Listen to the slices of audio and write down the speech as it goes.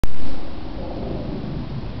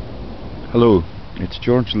Hello, it's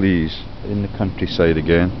George Lees in the countryside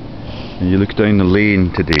again, and you look down the lane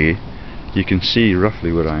today, you can see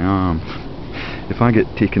roughly where I am. If I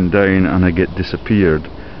get taken down and I get disappeared,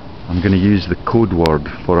 I'm going to use the code word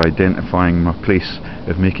for identifying my place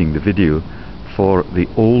of making the video for the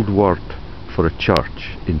old word for a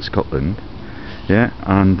church in Scotland, yeah,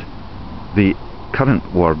 and the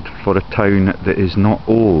current word for a town that is not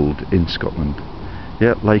old in Scotland,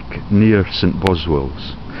 yeah, like near St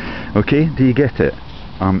Boswell's. Okay, do you get it?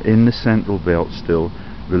 I'm in the central belt still.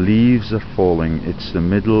 The leaves are falling. It's the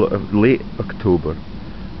middle of late October.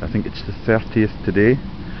 I think it's the 30th today.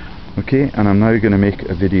 Okay, and I'm now going to make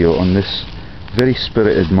a video on this very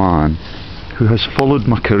spirited man who has followed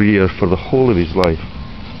my career for the whole of his life.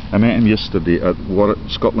 I met him yesterday at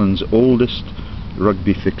Scotland's oldest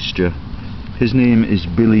rugby fixture. His name is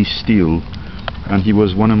Billy Steele, and he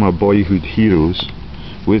was one of my boyhood heroes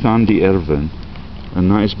with Andy Irvine. And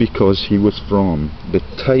that is because he was from the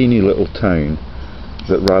tiny little town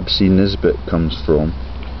that Rabsy Nisbet comes from.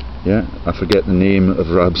 Yeah, I forget the name of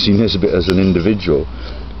Rabsy Nisbet as an individual,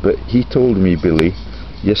 but he told me, Billy,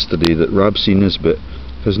 yesterday that Rabsy Nisbet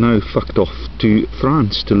has now fucked off to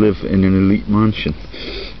France to live in an elite mansion.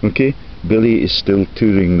 Okay, Billy is still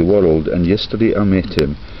touring the world, and yesterday I met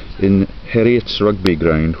him in Heriots rugby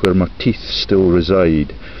ground where my teeth still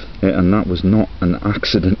reside, and that was not an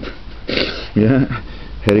accident. Yeah,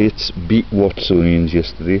 Heriots beat Watsonians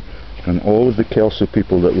yesterday, and all of the Kelso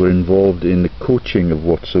people that were involved in the coaching of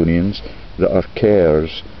Watsonians, that are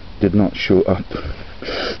cares, did not show up.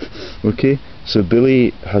 Okay, so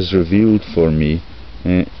Billy has revealed for me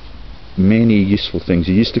many useful things.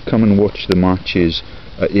 He used to come and watch the matches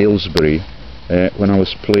at Aylesbury when I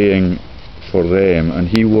was playing for them, and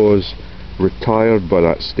he was retired by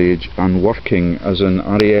that stage and working as an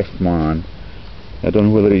RAF man. I don't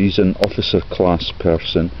know whether he's an officer class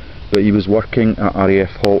person, but he was working at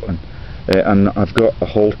RAF Halton, and I've got a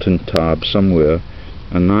Halton tab somewhere,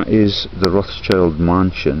 and that is the Rothschild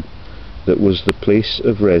mansion that was the place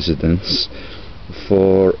of residence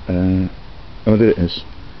for oh, there it is.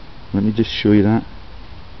 Let me just show you that.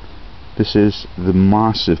 This is the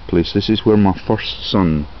massive place. This is where my first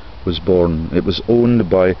son was born. It was owned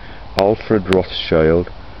by Alfred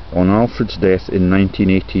Rothschild. On Alfred's death in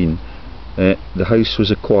 1918, the house was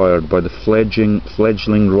acquired by the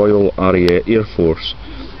fledgling Royal Air Force.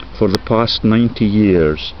 For the past 90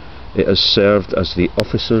 years it has served as the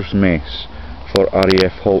officers' mess for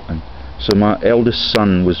RAF Halton. So my eldest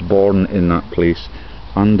son was born in that place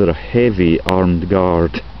under a heavy armed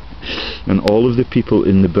guard, and all of the people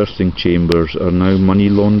in the birthing chambers are now money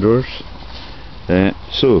launderers.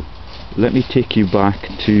 So let me take you back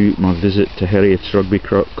to my visit to Heriots Rugby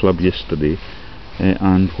Club yesterday,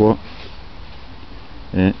 and what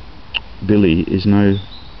Billy is now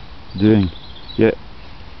doing. Yeah,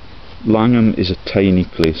 Langham is a tiny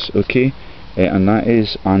place, okay, and that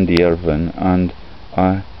is Andy Irvine, and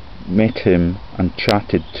I met him and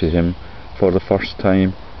chatted to him for the first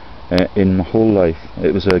time in my whole life.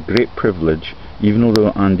 It was a great privilege, even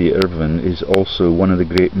though Andy Irvine is also one of the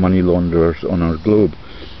great money launderers on our globe.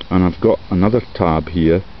 And I've got another tab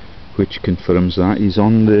here which confirms that. He's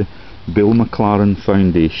on the Bill McLaren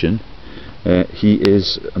Foundation. He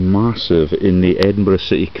is massive in the Edinburgh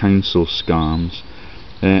City Council scams,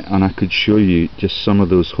 and I could show you just some of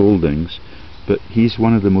those holdings, but he's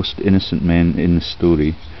one of the most innocent men in the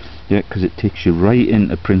story, yeah, because it takes you right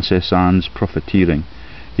into Princess Anne's profiteering,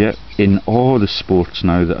 yeah, in all the sports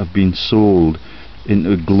now that have been sold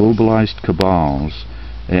into globalised cabals.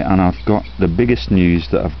 And I've got the biggest news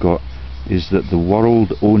that I've got is that the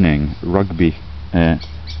world owning rugby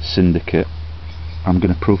syndicate, I'm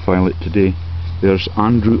going to profile it today. There's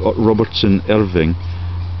Andrew Robertson Irving,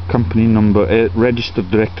 company number,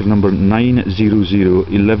 registered director number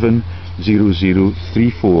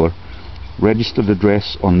 900110034, registered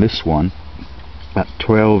address on this one at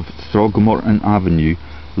 12 Throgmorton Avenue,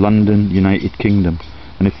 London, United Kingdom.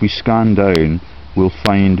 And if we scan down, we'll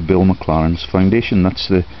find Bill McLaren's foundation. That's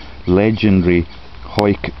the legendary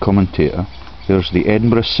Hoyk commentator. There's the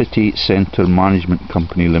Edinburgh City Centre Management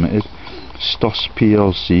Company Limited, Stoss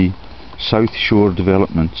plc, South Shore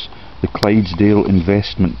Developments, the Clydesdale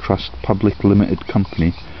Investment Trust Public Limited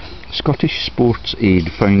Company, Scottish Sports Aid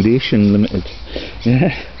Foundation Limited.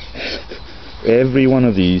 Yeah. Every one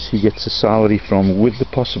of these he gets a salary from, with the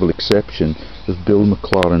possible exception of Bill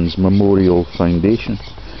McLaren's Memorial Foundation.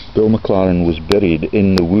 Bill McLaren was buried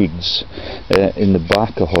in the woods in the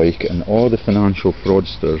back of Hoyk, and all the financial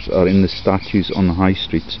fraudsters are in the statues on the high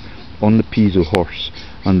streets on the Piso horse,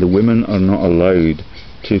 and the women are not allowed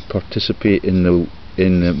to participate in the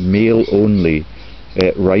male only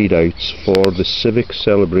ride-outs for the civic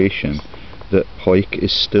celebration that Hawick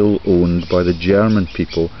is still owned by the German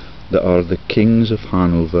people that are the Kings of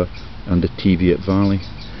Hanover and the Teviot Valley.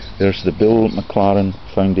 There's the Bill McLaren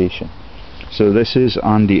Foundation. So this is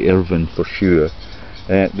Andy Irvine for sure.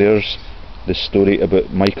 There's the story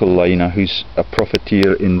about Michael Lynagh, who's a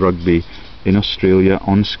profiteer in rugby in Australia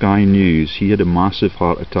on Sky News. He had a massive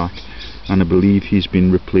heart attack and I believe he's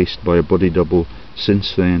been replaced by a body double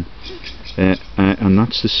since then. And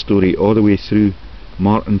that's the story all the way through.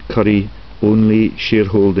 Martin Curry only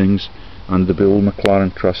shareholdings and the Bill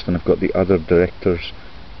McLaren Trust, and I've got the other directors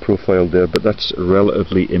profiled there, but that's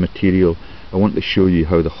relatively immaterial. I want to show you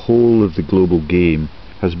how the whole of the global game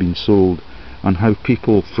has been sold and how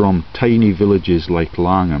people from tiny villages like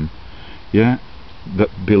Langham, that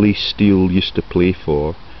Billy Steele used to play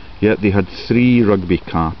for, they had 3 rugby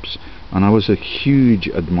caps, and I was a huge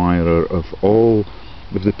admirer of all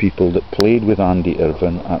of the people that played with Andy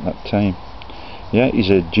Irvine at that time. He's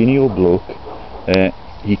a genial bloke.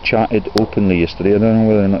 He chatted openly yesterday. I don't know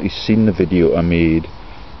whether or not he's seen the video I made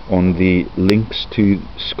on the links to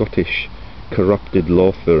Scottish corrupted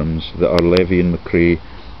law firms that are Levy and McRae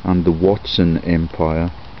and the Watson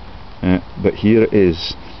Empire. But here it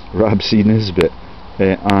is, Rab C. Nisbet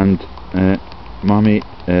and Mammy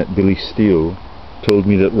Billy Steele told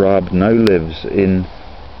me that Rab now lives in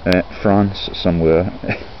France somewhere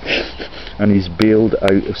and he's bailed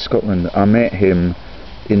out of Scotland. I met him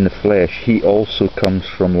in the flesh. He also comes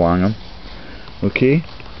from Langham. Okay,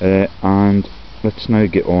 and let's now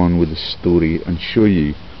get on with the story and show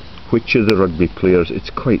you which of the rugby players. It's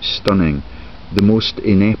quite stunning. The most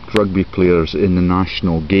inept rugby players in the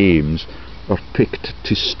national games are picked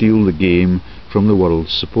to steal the game from the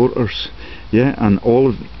world's supporters. And all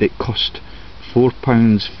of it cost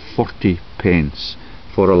 £4.40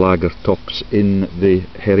 for a lager tops in the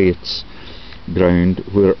Heriots ground,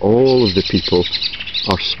 where all of the people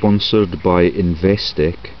are sponsored by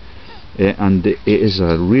Investec, and it is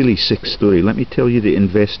a really sick story. Let me tell you the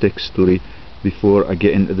Investec story before I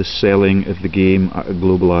get into the selling of the game at a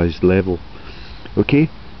globalised level. Okay,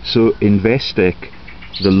 so Investec,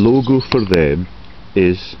 the logo for them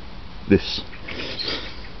is this.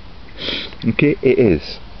 Okay, it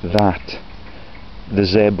is that. The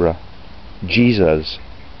zebra, Jesus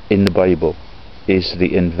in the Bible, is the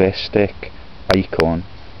Investec icon.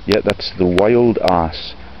 That's the wild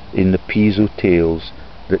ass in the Piso tales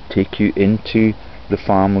that take you into the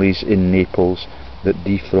families in Naples that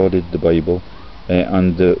defrauded the Bible,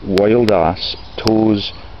 and the wild ass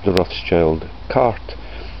tows the Rothschild cart.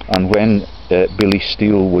 And when Billy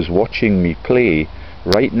Steele was watching me play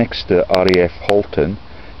right next to RAF Halton,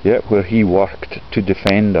 where he worked to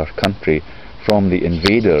defend our country from the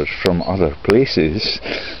invaders from other places,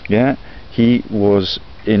 he was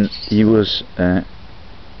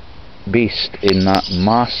based in that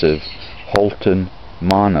massive Halton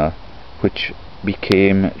Manor, which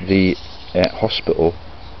became the hospital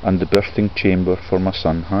and the birthing chamber for my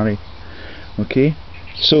son Harry. Okay,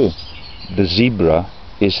 so the zebra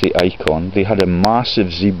is the icon. They had a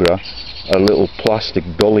massive zebra, a little plastic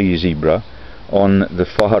dolly zebra, on the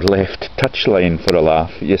far left touchline for a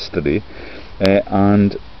laugh yesterday,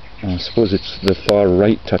 and I suppose it's the far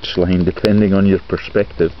right touchline depending on your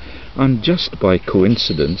perspective. And just by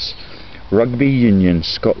coincidence, Rugby Union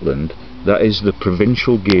Scotland, that is the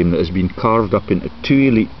provincial game that has been carved up into 2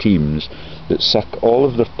 elite teams that suck all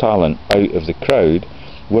of their talent out of the crowd,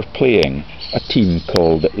 were playing a team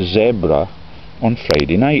called Zebra on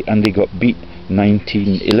Friday night, and they got beat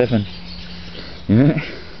 19-11.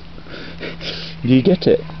 Do you get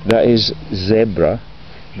it? That is Zebra.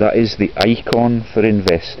 That is the icon for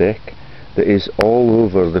Investec that is all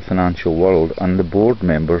over the financial world, and the board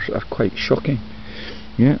members are quite shocking.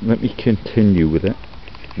 Let me continue with it.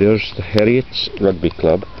 There's the Heriots Rugby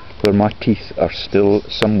Club, where my teeth are still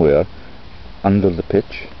somewhere under the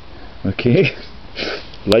pitch. Okay,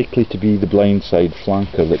 likely to be the blindside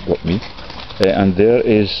flanker that got me. And there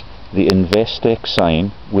is the Investec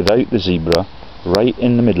sign without the zebra right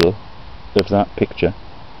in the middle of that picture.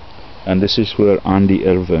 And this is where Andy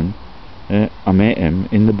Irvine, I met him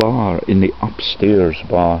in the bar, in the upstairs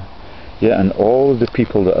bar. And all of the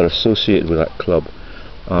people that are associated with that club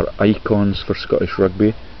are icons for Scottish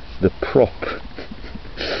rugby. The Prof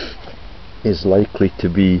is likely to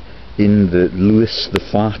be in the Lewis the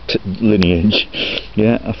Fat lineage.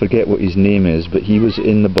 I forget what his name is, but he was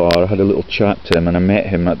in the bar. I had a little chat to him, and I met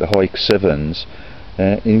him at the Hawick Sevens.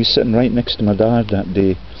 And he was sitting right next to my dad that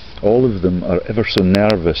day. All of them are ever so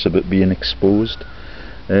nervous about being exposed,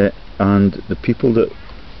 and the people that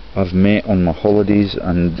I've met on my holidays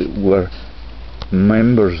and were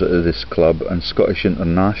members of this club and Scottish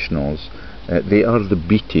internationals. They are the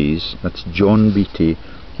Beatties. That's John Beattie.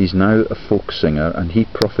 He's now a folk singer, and he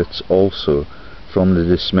profits also from the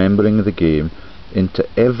dismembering of the game into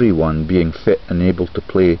everyone being fit and able to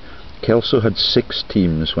play. Kelso had 6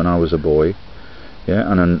 teams when I was a boy,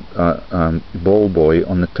 yeah, and a ball boy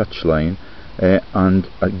on the touchline, and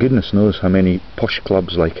goodness knows how many posh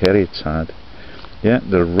clubs like Heriots had. Yeah,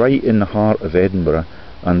 they're right in the heart of Edinburgh,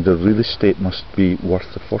 and the real estate must be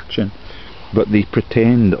worth a fortune. But they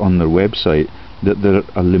pretend on their website that they're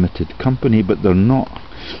a limited company, but they're not.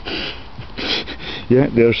 Yeah,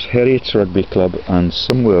 there's Heriots Rugby Club, and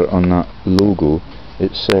somewhere on that logo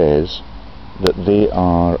it says that they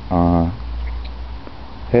are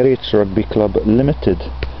Heriots Rugby Club Limited.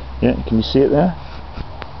 Yeah, can you see it there?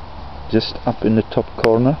 Just up in the top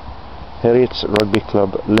corner. Heriots Rugby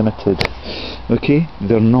Club Limited. Okay,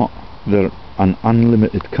 they're not. They're an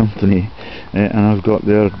unlimited company, and I've got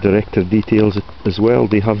their director details as well.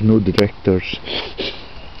 They have no directors.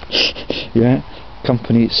 Yeah,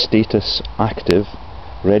 company status active,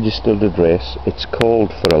 registered address. It's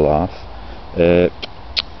called, for a laugh,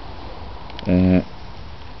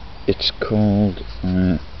 it's called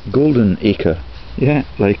Golden Acre. Yeah,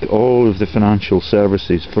 like all of the financial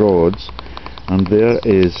services frauds. And there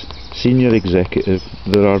is senior executive.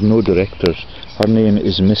 There are no directors. Her name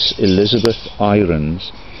is Miss Elizabeth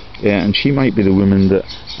Irons, and she might be the woman that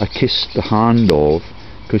I kissed the hand of,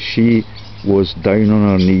 because she was down on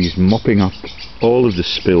her knees mopping up all of the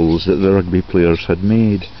spills that the rugby players had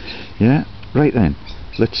made. Yeah, right then,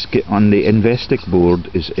 let's get on. The Investec board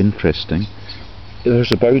is interesting.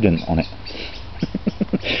 There's a Bowden on it.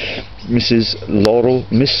 Miss Laurel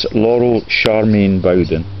Charmaine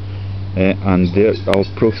Bowden, and there, I'll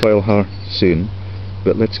profile her soon.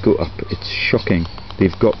 But let's go up. It's shocking.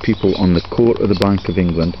 They've got people on the court of the Bank of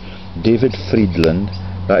England. David Friedland,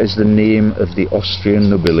 that is the name of the Austrian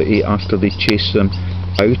nobility after they chased them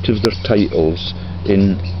out of their titles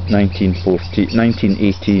in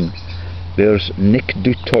 1918. There's Nick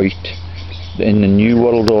du Toit in the New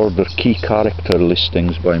World Order key character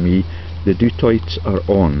listings by me. The du Toits are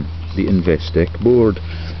on the Investec board.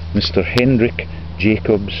 Mr. Hendrik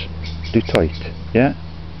Jacobs du Toit, yeah?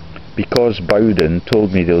 Because Bowden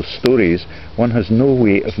told me those stories, one has no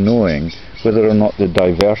way of knowing whether or not the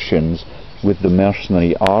diversions with the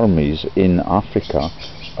mercenary armies in Africa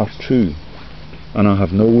are true. And I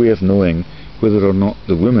have no way of knowing whether or not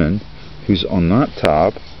the woman who's on that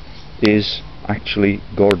tab is actually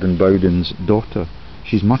Gordon Bowden's daughter.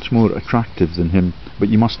 She's much more attractive than him, but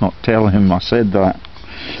you must not tell him I said that.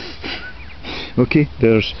 Okay,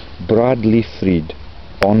 there's Bradley Freed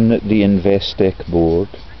on the Investec board,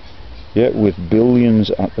 yeah, with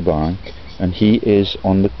billions at the bank, and he is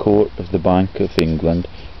on the court of the Bank of England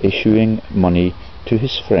issuing money to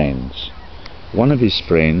his friends. One of his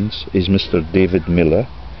friends is Mr. David Miller,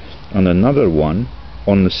 and another one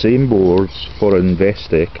on the same boards for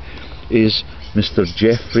Investec is Mr.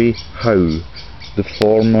 Geoffrey Howe, the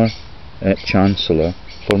former Chancellor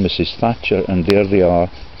for Mrs. Thatcher, and there they are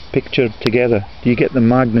pictured together. Do you get the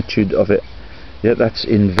magnitude of it? Yeah, that's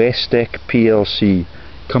Investec PLC,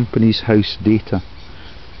 Company's House data.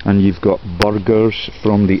 And you've got burghers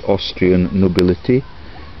from the Austrian nobility,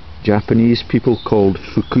 Japanese people called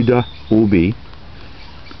Fukuda Obi,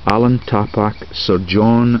 Alan Tapak, Sir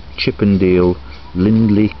John Chippendale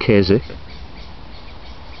Lindley Keswick,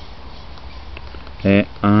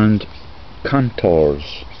 and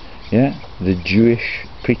cantors, yeah, the Jewish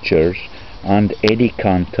preachers, and Eddie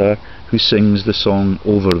Cantor, who sings the song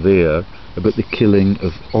Over There about the killing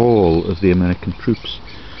of all of the American troops.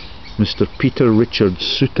 Mr. Peter Richard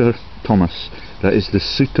Souter Thomas, that is the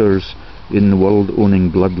Souters in the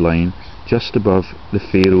world-owning bloodline, just above the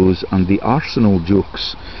Pharaohs and the Arsenal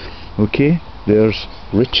jokes. Okay, there's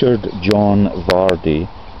Richard John Vardy,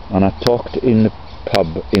 and I talked in the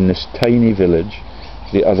pub in this tiny village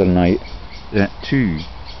the other night to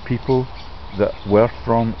people that were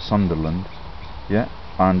from Sunderland, yeah,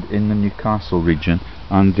 and in the Newcastle region,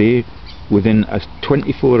 and they, within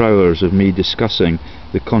 24 hours of me discussing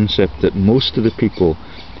the concept that most of the people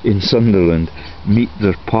in Sunderland meet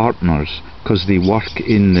their partners because they work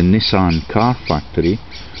in the Nissan car factory,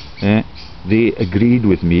 they agreed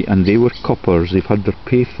with me, and they were coppers. They've had their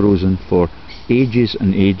pay frozen for ages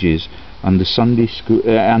and ages, and the Sunday school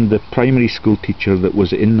and the primary school teacher that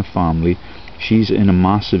was in the family, she's in a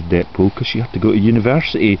massive debt pool because she had to go to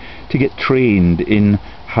university to get trained in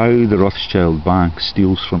how the Rothschild Bank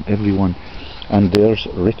steals from everyone. And there's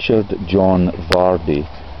Richard John Vardy,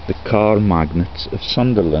 the car magnates of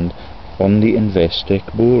Sunderland, on the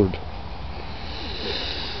Investec board.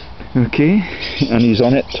 Okay, and he's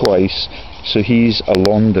on it twice, so he's a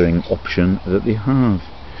laundering option that they have.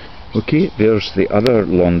 Okay, there's the other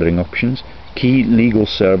laundering options. Key Legal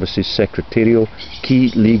Services Secretarial,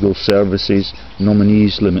 Key Legal Services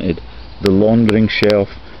Nominees Limited, the laundering shelf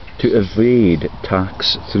to evade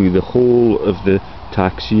tax through the whole of the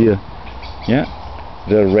tax year. Yeah,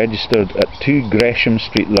 they're registered at 2 Gresham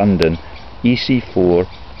Street, London, EC4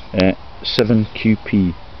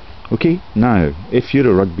 7QP. Okay, now if you're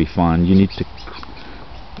a rugby fan, you need to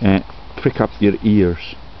prick up your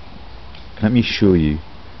ears. Let me show you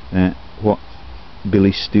what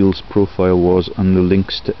Billy Steele's profile was and the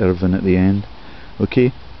links to Irvine at the end.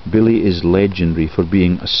 Okay, Billy is legendary for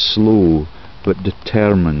being a slow but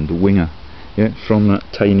determined winger, yeah, from that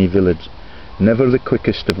tiny village. Never the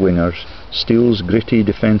quickest of wingers, Steele's gritty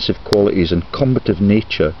defensive qualities and combative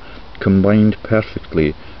nature combined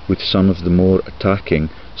perfectly with some of the more attacking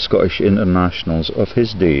Scottish internationals of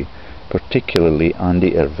his day, particularly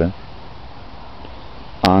Andy Irvine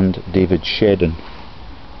and David Shedden.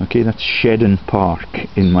 Okay, that's Shedden Park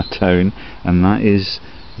in my town, and that is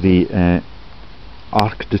the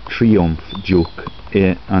Arc de Triomphe joke,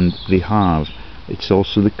 and they have, it's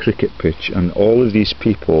also the cricket pitch, and all of these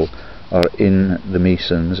people are in the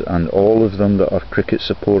Masons, and all of them that are cricket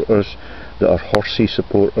supporters, that are horsey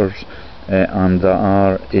supporters, and that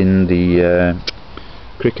are in the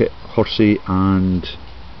cricket, horsey, and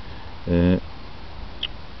oh,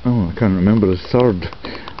 I can't remember the third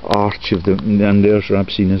arch of them, and there's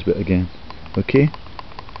RFC Nisbet again. Okay,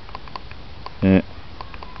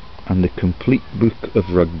 and the complete book of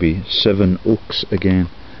rugby, 7 Oaks again.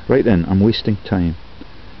 Right then, I'm wasting time.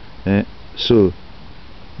 So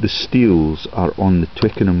the Steels are on the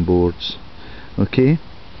Twickenham boards. Okay,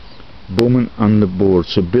 Beaumont on the board.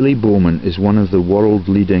 So Billy Beaumont is one of the world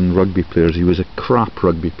leading rugby players. He was a crap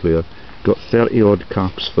rugby player, got 30 odd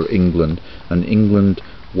caps for England, and England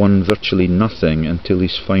won virtually nothing until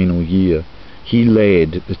his final year. He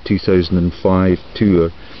led the 2005 tour,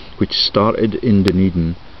 which started in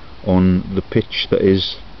Dunedin on the pitch that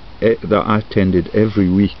I attended every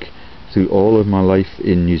week through all of my life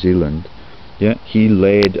in New Zealand. Yeah, he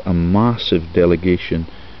led a massive delegation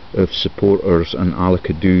of supporters and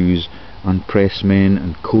alacadoos and pressmen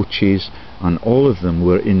and coaches, and all of them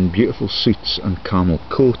were in beautiful suits and camel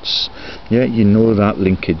coats. Yeah, you know that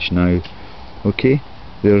linkage now. Okay,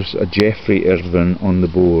 there's a Jeffrey Irvine on the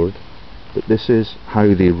board, but this is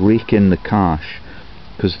how they rake in the cash,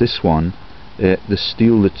 because this one, the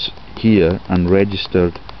Steele that's here and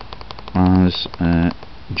registered as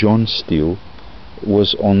John Steele,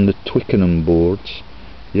 was on the Twickenham boards.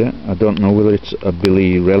 Yeah, I don't know whether it's a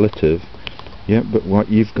Billy relative. Yeah, but what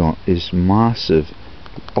you've got is massive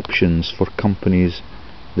options for companies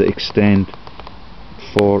that extend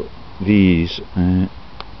for these, and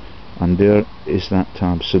there is that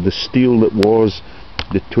tab. So the Steele that was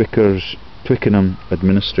the Twickenham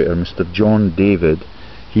administrator, Mr. John David,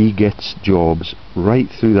 he gets jobs right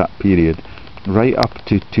through that period, right up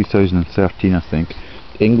to 2013, I think.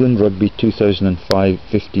 England Rugby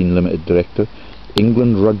 2005-15 Limited Director,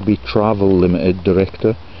 England Rugby Travel Limited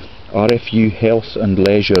Director, RFU Health and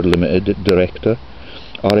Leisure Limited Director,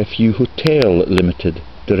 RFU Hotel Limited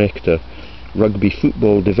Director, Rugby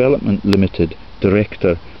Football Development Limited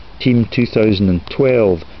Director, Team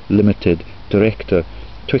 2012 Limited Director,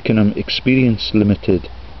 Twickenham Experience Limited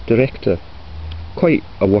Director. Quite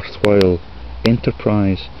a worthwhile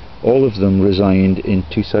enterprise. All of them resigned in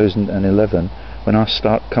 2011 when I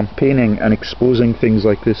start campaigning and exposing things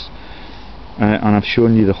like this. And I've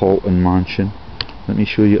shown you the Halton Mansion. Let me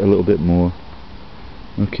show you a little bit more.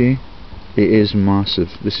 Okay, it is massive.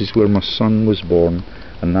 This is where my son was born,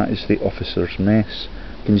 and that is the officers' mess.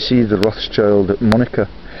 Can you see the Rothschild Monica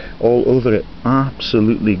all over it?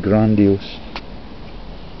 Absolutely grandiose.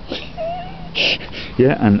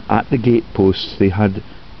 Yeah, and at the gateposts they had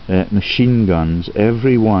machine guns,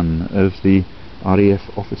 every one of the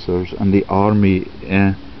RAF officers and the army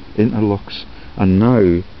interlocks. And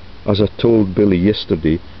now, as I told Billy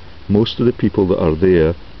yesterday, most of the people that are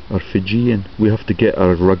there are Fijian. We have to get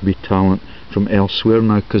our rugby talent from elsewhere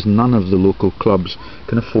now, because none of the local clubs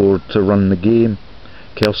can afford to run the game.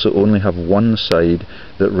 Kelso only have one side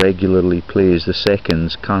that regularly plays. The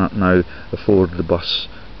seconds cannot now afford the bus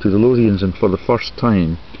to the Lothians, and for the first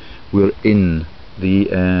time we're in the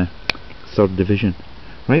 3rd division.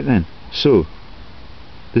 Right then, so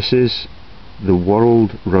this is the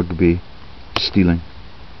World Rugby stealing.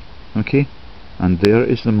 Okay, and there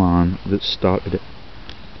is the man that started it.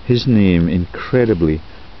 His name, incredibly,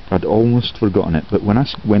 I'd almost forgotten it, but when I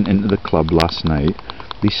went into the club last night,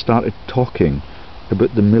 they started talking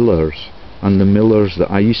about the Millers and the millers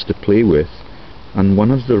that I used to play with, and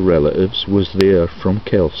one of the relatives was there from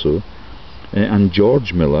Kelso, and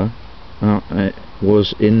George Miller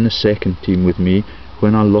was in the second team with me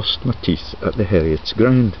when I lost my teeth at the Heriots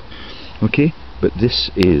ground. Okay, but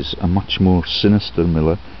this is a much more sinister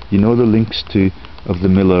Miller. You know the links of the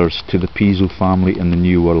Millers to the Piso family and the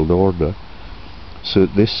New World Order. So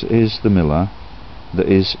this is the Miller that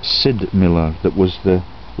is Sid Miller, that was the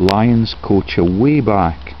Lions coach way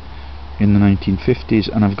back in the 1950s,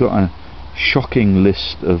 and I've got a shocking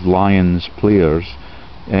list of Lions players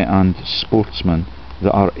and sportsmen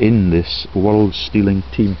that are in this world stealing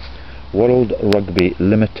team. World Rugby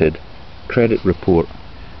Limited credit report,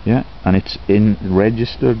 yeah, and it's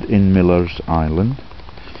registered in Miller's Island.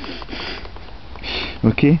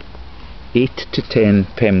 Okay, 8 to 10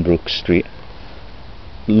 Pembroke Street,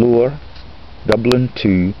 Lower, Dublin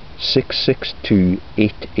 2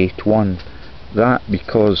 662881. That,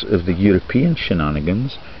 because of the European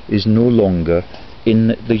shenanigans, is no longer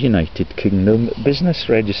in the United Kingdom Business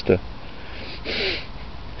Register.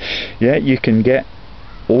 Yeah, you can get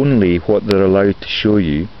only what they're allowed to show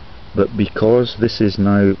you, but because this is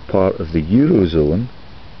now part of the Eurozone,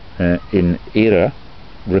 in ERA,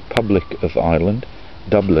 Republic of Ireland,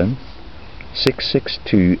 Dublin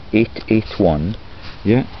 662881,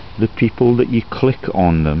 yeah, the people that you click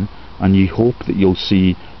on them and you hope that you'll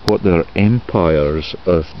see what their empires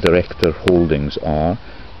of director holdings are,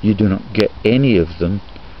 you do not get any of them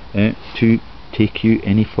to take you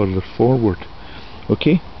any further forward.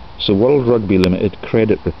 Okay, so World Rugby Limited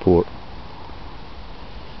credit report.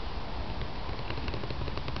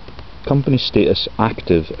 Company status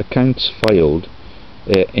active, accounts filed,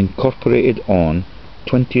 incorporated on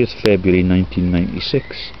 20th February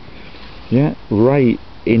 1996. Yeah, right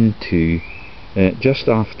into just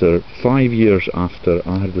after 5 years after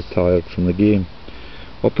I had retired from the game.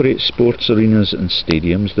 Operates sports arenas and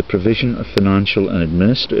stadiums, the provision of financial and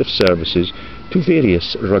administrative services to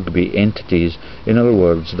various rugby entities, in other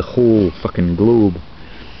words the whole fucking globe.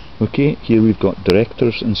 Okay, here we've got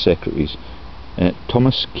directors and secretaries.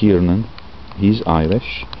 Thomas Kiernan, he's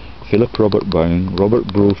Irish. Philip Robert Bowen,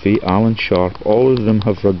 Robert Brophy, Alan Sharp, all of them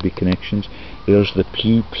have rugby connections. There's the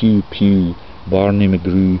PPP, Barney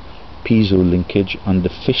McGrew, Piso linkage, and the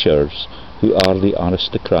Fishers, who are the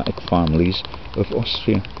aristocratic families of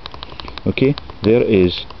Austria. Okay, there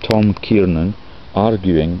is Tom Kiernan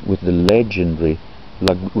arguing with the legendary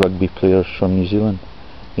rugby players from New Zealand.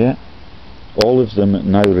 Yeah, all of them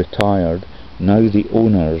now retired, now the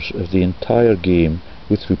owners of the entire game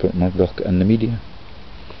with Rupert Murdoch and the media.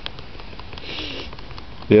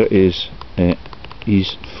 There is,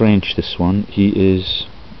 he's French, this one, he is,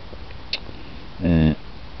 I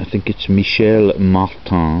think it's Michel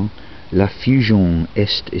Martin. La fusion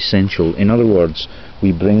est essential. In other words,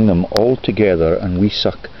 we bring them all together and we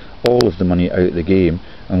suck all of the money out of the game,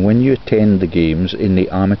 and when you attend the games in the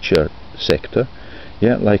amateur sector,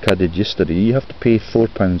 yeah, like I did yesterday, you have to pay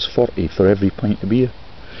 £4.40 for every pint of beer.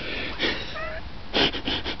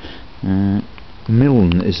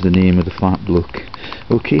 Milne is the name of the fat bloke.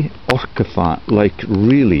 Okay, orca fat, like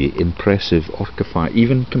really impressive orca fat,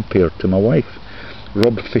 even compared to my wife.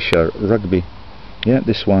 Rob Fisher, rugby. Yeah,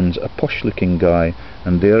 this one's a posh looking guy,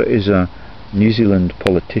 and there is a New Zealand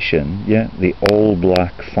politician, yeah, the all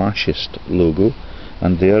black fascist logo,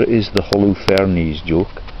 and there is the Holofernes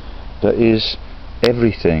joke. That is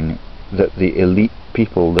everything that the elite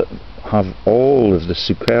people that have all of the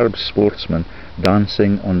superb sportsmen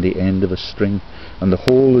dancing on the end of a string, and the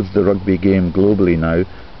whole of the rugby game globally now.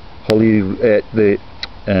 The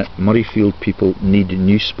Murrayfield people need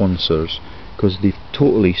new sponsors because they've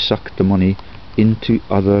totally sucked the money into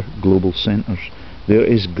other global centres. There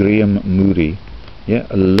is Graham Moorey, yeah,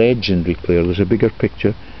 a legendary player. There's a bigger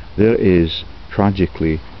picture. There is,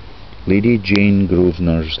 tragically, Lady Jane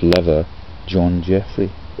Grosvenor's lover, John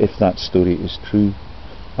Jeffrey, if that story is true.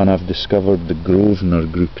 And I've discovered the Grosvenor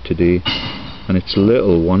group today, and it's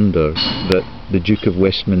little wonder that the Duke of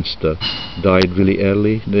Westminster died really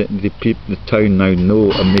early. The town now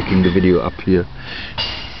know I'm making the video up here.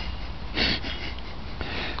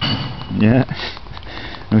 Yeah,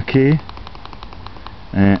 okay,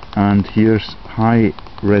 and here's high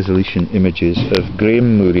resolution images of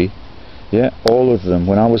Graham Moorey. Yeah, all of them.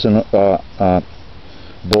 When I was a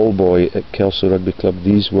ball boy at Kelso Rugby Club,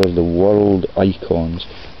 these were the world icons.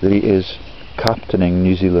 There he is, captaining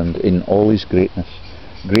New Zealand in all his greatness.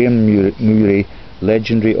 Graham Moorey,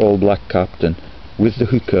 legendary all black captain, with the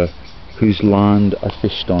hooker whose land I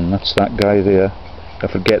fished on. That's that guy there. I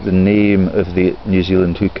forget the name of the New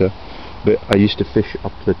Zealand hooker, but I used to fish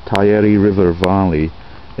up the Tyeri River Valley,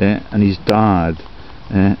 and his dad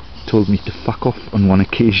told me to fuck off on one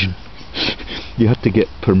occasion. You had to get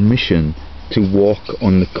permission to walk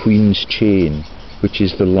on the Queen's Chain, which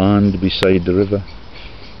is the land beside the river.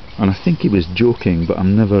 And I think he was joking, but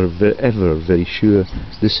I'm never ever very sure.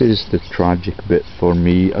 This is the tragic bit for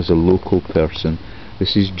me as a local person.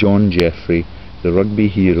 This is John Jeffrey, the rugby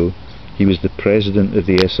hero. He was the president of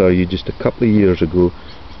the SRU just a couple of years ago.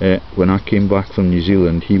 When I came back from New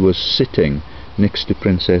Zealand, he was sitting next to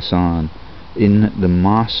Princess Anne in the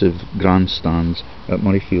massive grandstands at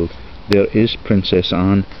Murrayfield. There is Princess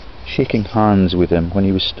Anne shaking hands with him when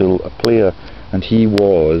he was still a player, and he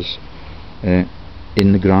was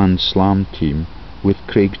in the Grand Slam team with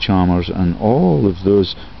Craig Chalmers and all of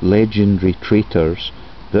those legendary traitors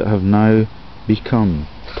that have now become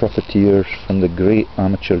profiteers from the great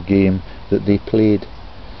amateur game that they played.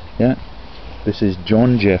 Yeah, this is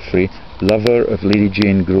John Jeffrey, lover of Lady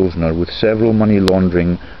Jane Grosvenor, with several money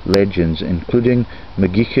laundering legends, including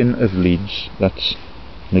McGeechan of Leeds. That's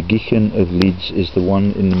McGeechan of Leeds is the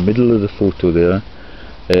one in the middle of the photo there,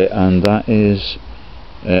 and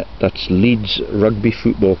that's Leeds Rugby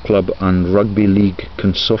Football Club and Rugby League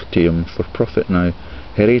Consortium for profit now.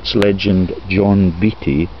 Heriots legend John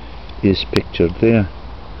Beattie is pictured there.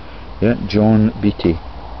 Yeah, John Beattie.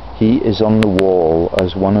 He is on the wall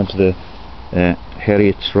as one of the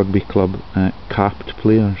Heriots Rugby Club capped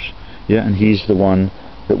players. Yeah, and he's the one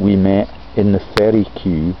that we met in the ferry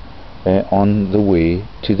queue on the way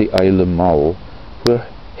to the Isle of Mull, where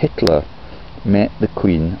Hitler met the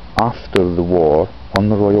Queen after the war on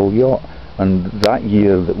the Royal Yacht. And that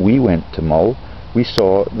year that we went to Mull, we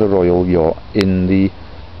saw the Royal Yacht in the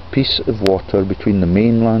piece of water between the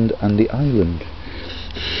mainland and the island.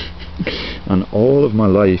 And all of my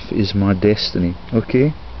life is my destiny,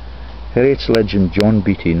 okay? Heriots legend John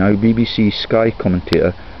Beattie, now BBC Sky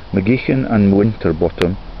commentator, McGeechan and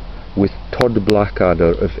Winterbottom, with Todd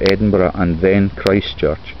Blackadder of Edinburgh and then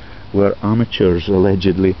Christchurch, were amateurs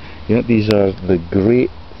allegedly. Yeah, these are the great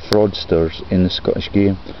fraudsters in the Scottish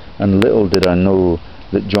game. And little did I know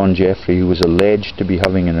that John Jeffrey, who was alleged to be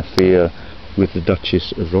having an affair with the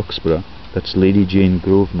Duchess of Roxburgh, that's Lady Jane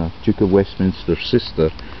Grosvenor, Duke of Westminster's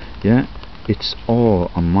sister, yeah, it's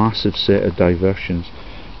all a massive set of diversions.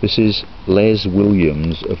 This is Les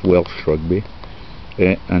Williams of Welsh Rugby,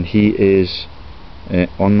 and he is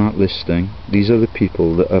on that listing. These are the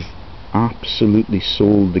people that have absolutely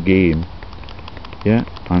sold the game, yeah,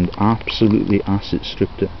 and absolutely asset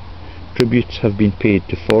stripped it. Tributes have been paid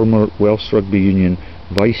to former Welsh Rugby Union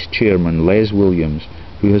Vice Chairman Les Williams,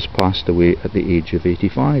 who has passed away at the age of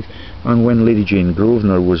 85. And when Lady Jane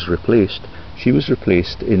Grosvenor was replaced, she was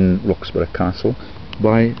replaced in Roxburgh Castle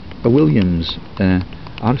by a Williams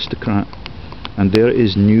aristocrat. And there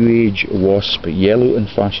is New Age Wasp, yellow and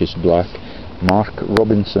fascist black, Mark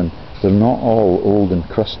Robinson. They're not all old and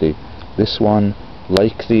crusty. This one,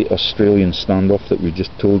 like the Australian standoff that we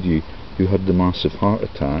just told you, who had the massive heart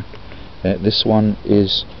attack, this one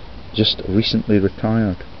is just recently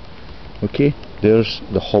retired. Okay, there's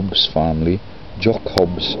the Hobbs family. Jock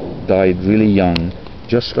Hobbs died really young,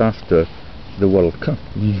 just after the World Cup.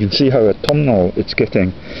 You can see how autumnal it's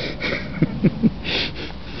getting.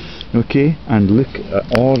 Okay, and look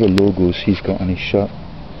at all the logos he's got on his shirt.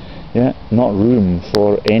 Yeah, not room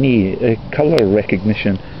for any colour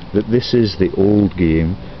recognition that this is the old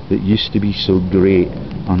game that used to be so great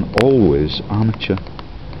and always amateur.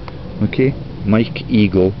 Okay, Mike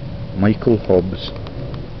Eagle, Michael Hobbs,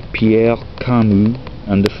 Pierre Camus,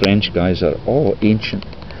 and the French guys are all ancient.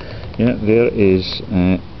 Yeah, there is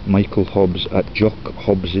Michael Hobbs at Jock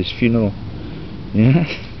Hobbs's funeral. Yeah.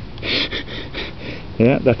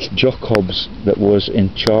 Yeah, that's Jock Hobbs that was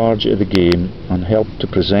in charge of the game and helped to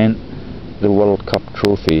present the World Cup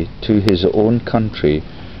trophy to his own country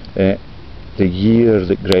the year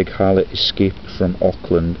that Greg Hallett escaped from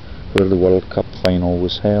Auckland, where the World Cup final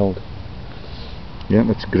was held. Yeah,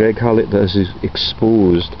 that's Greg Hallett that has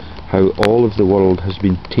exposed how all of the world has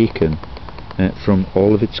been taken from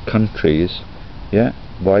all of its countries, yeah,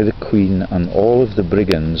 by the Queen and all of the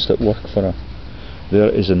brigands that work for her. There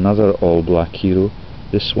is another all-black hero.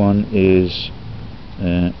 This one is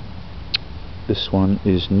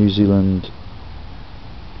New Zealand.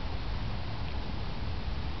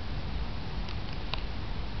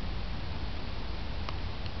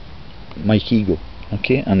 Mike Eagle,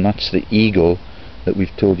 okay, and that's the eagle that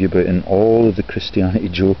we've told you about in all of the Christianity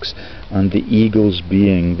jokes, and the eagles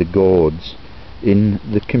being the gods in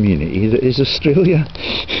the community that is Australia.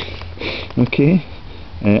 Okay,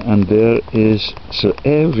 and there is, so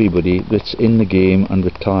everybody that's in the game and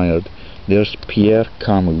retired. There's Pierre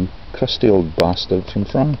Camus, crusty old bastard from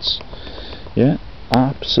France. Yeah,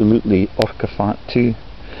 absolutely orca fat too.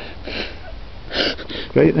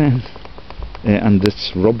 Right then. And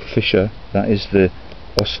this Rob Fisher, that is the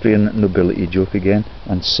Austrian nobility joke again,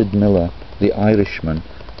 and Sid Miller, the Irishman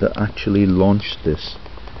that actually launched this.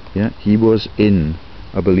 Yeah, he was in,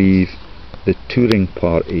 I believe, the touring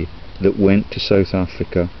party that went to South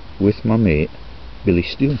Africa with my mate Billy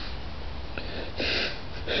Steele.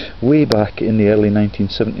 Way back in the early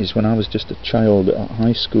 1970s when I was just a child at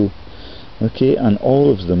high school. Okay, and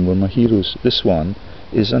all of them were my heroes. This one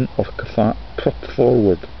is an Orca prop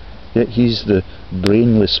forward. Yeah, he's the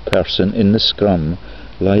brainless person in the scrum,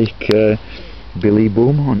 like Billy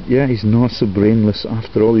Beaumont. Yeah, he's not so brainless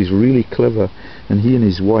after all. He's really clever, and he and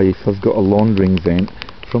his wife have got a laundering vent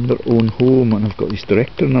from their own home, and I've got these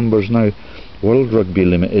director numbers now. World Rugby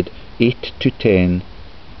Limited, 8 to 10,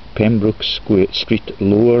 Pembroke Street,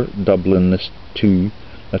 Lower Dublin, this 2.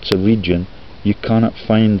 That's a region. You cannot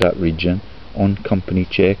find that region on company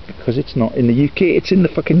check because it's not in the UK, it's in the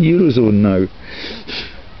fucking Eurozone now.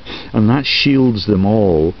 And that shields them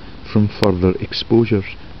all from further exposures.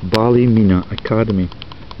 Ballymena Academy.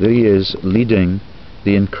 There he is, leading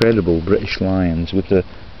the incredible British Lions with the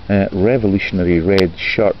revolutionary red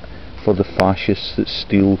shirt for the fascists that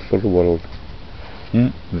steal for the world.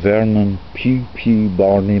 Yeah, Vernon Pew Pew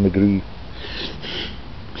Barney McGrew.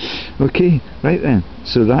 Okay, right then.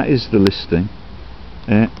 So that is the listing.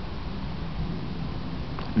 And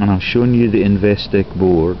I've shown you the Investec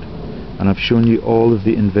board. And I've shown you all of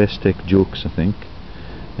the Investec jokes, I think,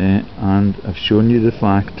 and I've shown you the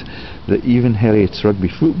fact that even Heriots Rugby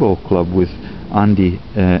Football Club with Andy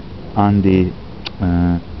Irvine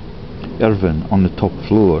on the top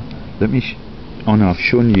floor. Oh no, I've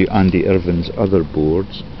shown you Andy Irvine's other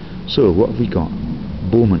boards. So what have we got?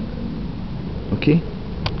 Beaumont. Okay,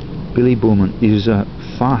 Billy Beaumont. He's a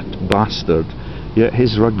fat bastard. Yet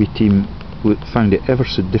his rugby team found it ever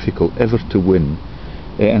so difficult ever to win.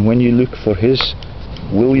 And when you look for his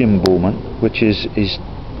William Beaumont, which is his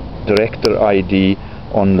director ID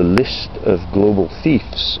on the list of global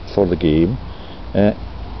thieves for the game,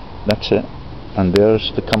 that's it. And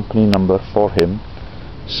there's the company number for him,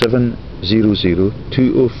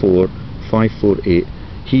 700204548.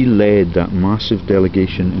 He led that massive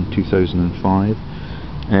delegation in 2005,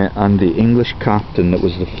 and the English captain that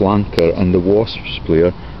was the flanker and the Wasps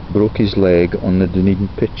player broke his leg on the Dunedin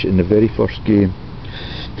pitch in the very first game.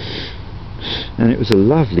 And it was a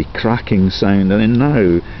lovely cracking sound, and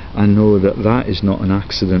now I know that that is not an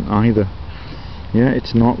accident either. Yeah,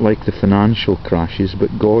 it's not like the financial crashes,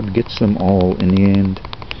 but God gets them all in the end.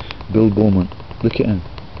 Bill Beaumont, look at him,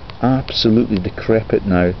 absolutely decrepit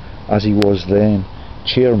now, as he was then,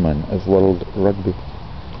 chairman of World Rugby.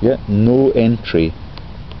 Yeah, no entry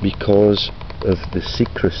because of the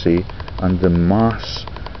secrecy and the mass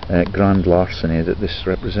grand larceny that this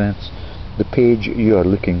represents. The page you are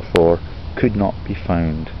looking for could not be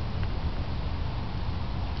found.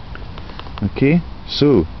 Okay,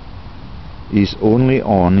 so he's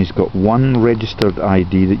he's got one registered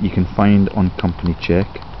ID that you can find on company check,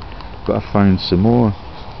 but I found some more.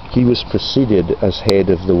 He was preceded as head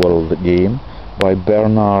of the World Game by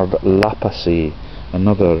Bernard Lapasse,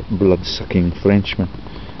 another blood-sucking Frenchman.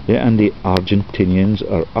 Yeah, and the Argentinians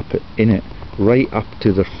are up in it, right up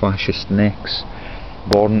to their fascist necks.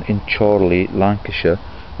 Born in Chorley, Lancashire,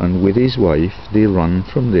 and with his wife they run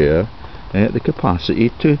from there the capacity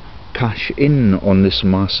to cash in on this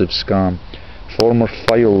massive scam. Former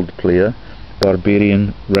Fylde player,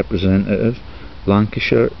 Barbarian representative,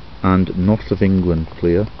 Lancashire and North of England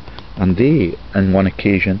player, and they on one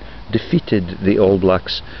occasion defeated the All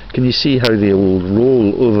Blacks. Can you see how they will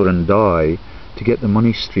roll over and die to get the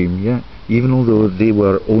money stream? Yeah, even although they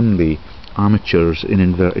were only amateurs in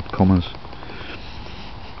inverted commas.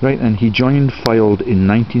 Right, and he joined Fylde in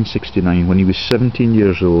 1969 when he was 17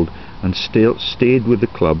 years old and stayed with the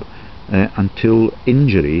club until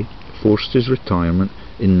injury forced his retirement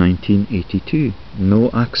in 1982. No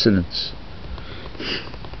accidents.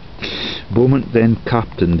 Beaumont then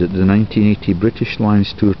captained the 1980 British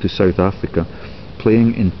Lions tour to South Africa,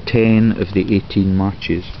 playing in 10 of the 18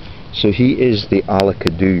 matches. So he is the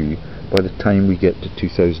Alakadu by the time we get to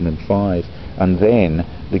 2005. And then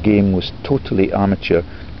the game was totally amateur.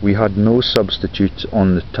 We had no substitutes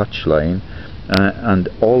on the touchline, and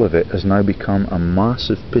all of it has now become a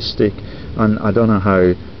massive piss take. And I don't know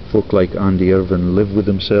how folk like Andy Irvine live with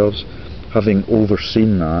themselves, having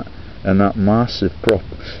overseen that, and that massive prop.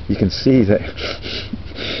 You can see that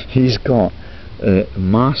he's got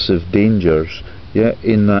massive dangers, yeah,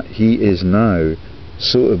 in that he is now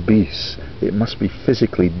so obese it must be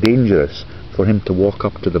physically dangerous for him to walk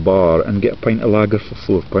up to the bar and get a pint of lager for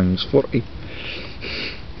 £4.40.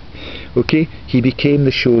 Okay, he became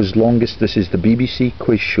the show's longest. This is the BBC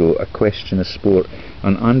quiz show, A Question of Sport,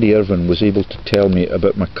 and Andy Irvine was able to tell me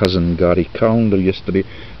about my cousin Gary Callender yesterday,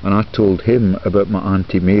 and I told him about my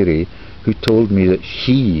Auntie Mary, who told me that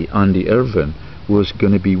he, Andy Irvine, was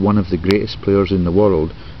going to be one of the greatest players in the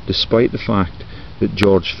world, despite the fact that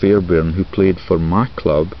George Fairbairn, who played for my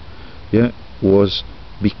club,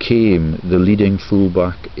 became the leading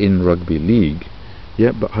fullback in rugby league,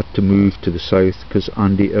 but had to move to the south because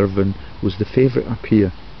Andy Irvine was the favourite up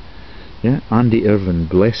here. Andy Irvine,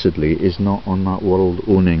 blessedly, is not on that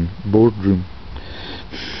world-owning boardroom,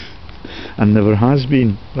 and never has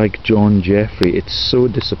been, like John Jeffrey. It's so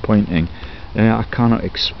disappointing. I cannot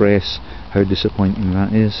express how disappointing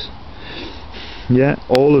that is.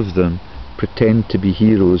 All of them pretend to be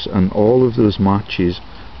heroes, and all of those matches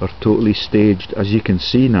are totally staged, as you can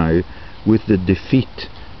see now, with the defeat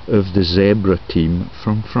of the Zebra team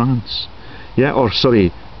from France.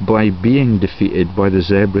 By being defeated by the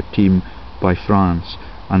Zebra team by France,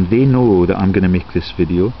 and they know that I'm going to make this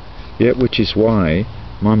video, which is why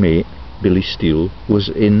my mate Billy Steele was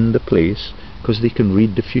in the place, because they can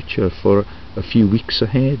read the future for a few weeks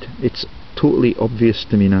ahead. It's totally obvious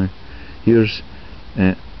to me now. Here's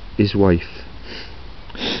his wife.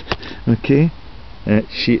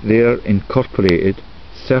 They're incorporated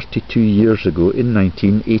 32 years ago in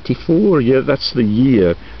 1984. That's the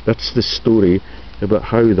year, that's the story about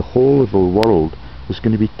how the whole of the world was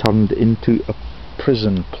going to be turned into a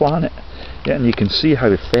prison planet. And you can see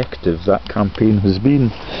how effective that campaign has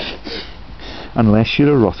been, unless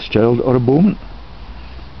you're a Rothschild or a Beaumont.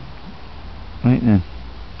 Right then,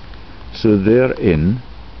 so they're in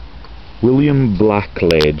William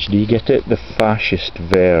Blackledge. Do you get it? The fascist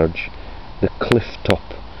verge, the cliff top.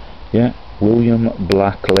 William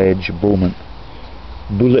Blackledge Beaumont.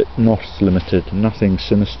 Bullet North Limited. Nothing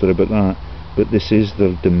sinister about that, but this is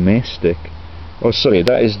their domestic.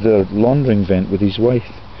 That is their laundering vent with his wife.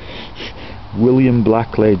 William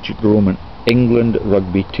Blackledge Beaumont, England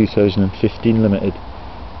Rugby 2015 Limited.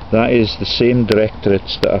 That is the same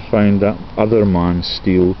directorates that I found that other man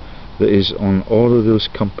steal, that is on all of those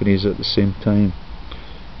companies at the same time.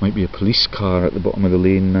 Might be a police car at the bottom of the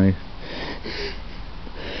lane now.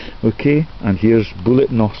 And here's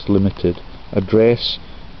Bullet North Limited, address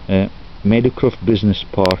Meadowcroft Business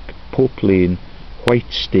Park, Pope Lane,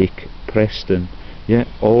 Whitestake, Preston.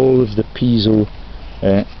 All of the Pizzo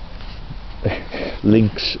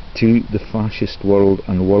links to the fascist world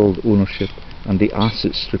and world ownership and the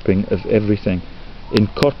asset stripping of everything.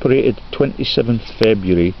 Incorporated 27th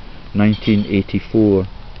February 1984.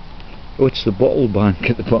 It's the bottle bank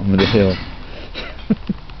at the bottom of the hill.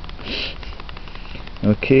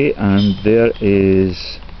 And there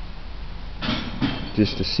is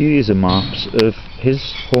just a series of maps of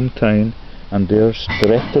his hometown, and there's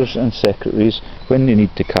directors and secretaries when they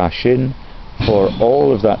need to cash in for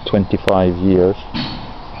all of that 25 years.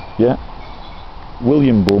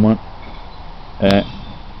 William Beaumont,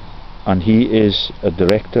 and he is a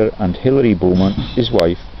director, and Hilary Beaumont, his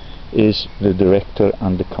wife, is the director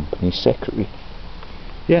and the company secretary.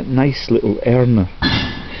 Nice little earner.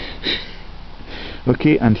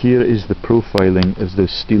 And here is the profiling of the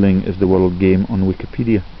stealing of the world game on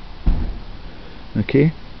Wikipedia.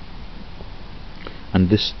 And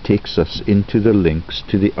this takes us into the links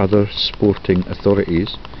to the other sporting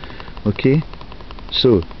authorities.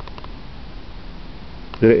 So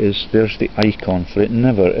there it is. There's the icon for it.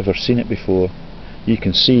 Never ever seen it before. You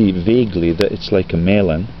can see vaguely that it's like a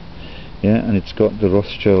melon, and it's got the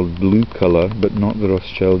Rothschild blue colour, but not the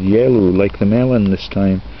Rothschild yellow like the melon this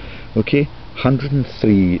time.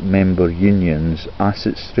 103 member unions,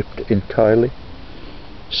 assets stripped entirely.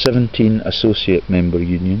 17 associate member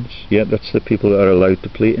unions. That's the people that are allowed to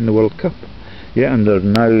play in the World Cup. And they're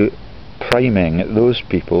now priming those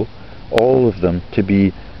people, all of them, to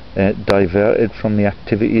be diverted from the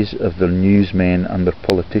activities of their newsmen and their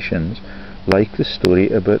politicians, like the story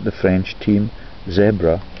about the French team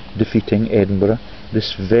Zebra defeating Edinburgh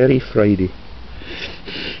this very Friday.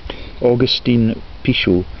 Augustine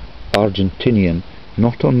Pichot, Argentinian,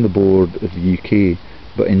 not on the board of the UK,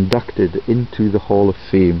 but inducted into the Hall of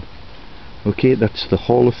Fame. That's the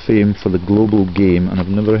Hall of Fame for the global game, and I've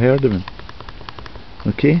never heard of him.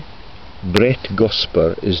 Brett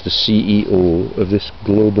Gosper is the CEO of this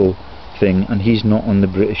global thing, and he's not on the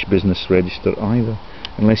British Business Register either,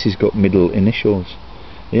 unless he's got middle initials.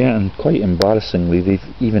 And quite embarrassingly,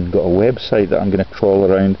 they've even got a website that I'm going to trawl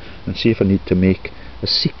around and see if I need to make a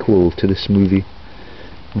sequel to this movie.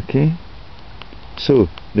 So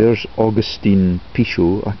there's Augustine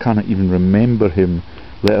Pichot. I cannot even remember him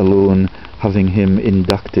let alone having him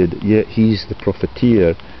inducted, yet he's the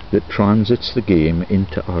profiteer that transits the game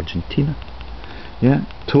into Argentina. Yeah,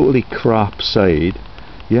 totally crap side,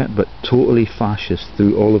 yeah, but totally fascist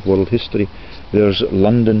through all of world history. There's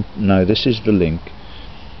London, now this is the link.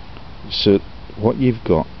 So what you've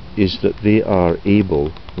got is that they are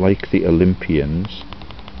able, like the Olympians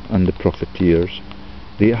and the profiteers,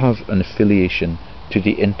 they have an affiliation to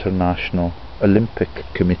the International Olympic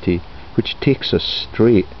Committee, which takes us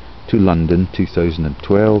straight to London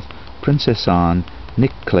 2012, Princess Anne,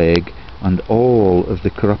 Nick Clegg and all of the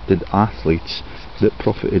corrupted athletes that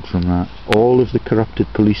profited from that, all of the corrupted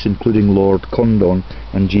police including Lord Condon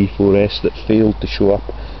and G4S that failed to show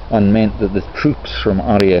up and meant that the troops from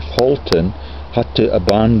RAF Halton had to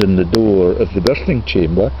abandon the door of the birthing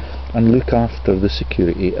chamber and look after the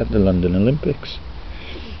security at the London Olympics.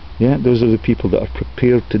 Yeah, those are the people that are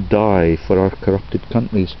prepared to die for our corrupted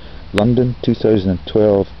countries. London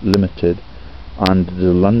 2012 Limited and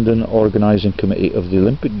the London Organising Committee of the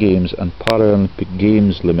Olympic Games and Paralympic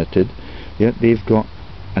Games Limited, yeah, they've got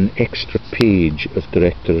an extra page of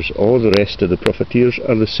directors. All the rest of the profiteers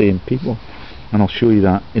are the same people, and I'll show you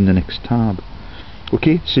that in the next tab.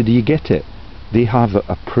 Okay, so do you get it? They have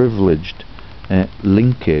a privileged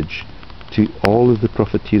linkage to all of the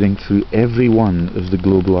profiteering through every one of the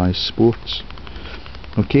globalised sports.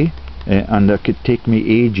 Okay, and it could take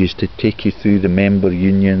me ages to take you through the member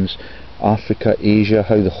unions, Africa, Asia,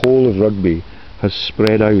 how the whole of rugby has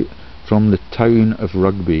spread out from the town of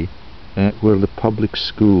Rugby, where the public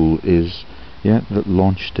school is, yeah, that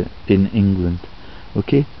launched it in England.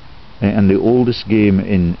 Okay, and the oldest game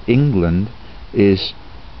in England is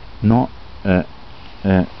not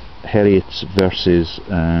Heriots versus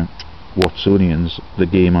Watsonians, the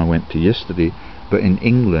game I went to yesterday, but in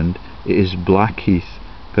England it is Blackheath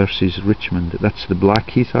versus Richmond. That's the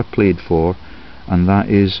Blackheath I played for, and that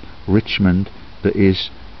is Richmond, that is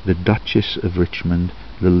the Duchess of Richmond,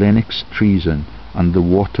 the Lennox treason and the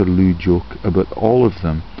Waterloo joke about all of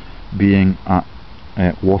them being at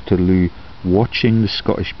Waterloo watching the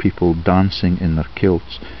Scottish people dancing in their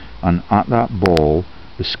kilts, and at that ball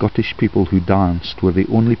the Scottish people who danced were the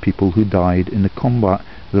only people who died in the combat.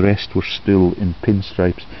 The rest were still in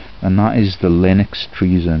pinstripes, and that is the Lennox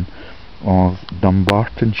treason of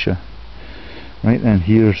Dumbartonshire. Right then,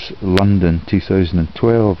 here's London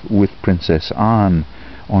 2012 with Princess Anne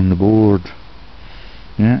on the board.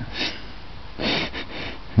 Yeah,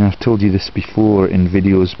 and I've told you this before in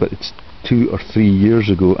videos, but it's 2 or 3 years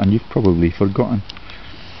ago and you've probably forgotten.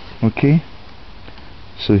 Okay,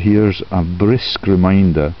 so here's a brisk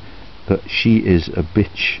reminder that she is a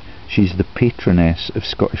bitch. She's the patroness of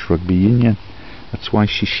Scottish Rugby Union. That's why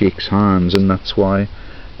she shakes hands, and that's why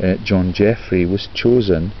John Jeffrey was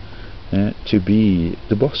chosen to be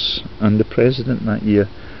the boss and the president that year.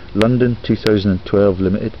 London 2012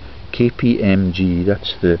 Limited, KPMG,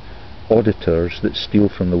 that's the auditors that steal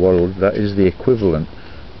from the world. That is the equivalent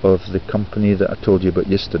of the company that I told you about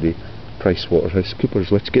yesterday,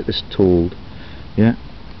 PricewaterhouseCoopers. Let's get this told. Yeah,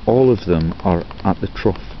 all of them are at the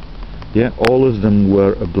trough. Yeah, all of them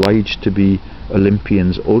were obliged to be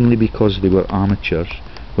Olympians only because they were amateurs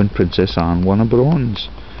when Princess Anne won a bronze.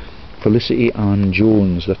 Felicity Ann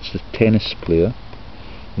Jones, that's the tennis player.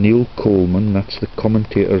 Neil Coleman, that's the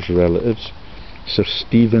commentator's relatives. Sir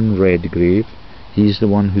Stephen Redgrave, he's the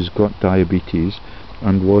one who's got diabetes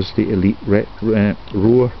and was the elite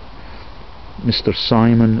rower. Mr.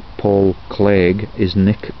 Simon Paul Clegg is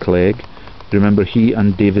Nick Clegg. Remember, he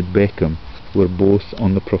and David Beckham were both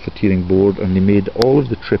on the profiteering board, and they made all of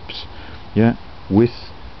the trips, yeah, with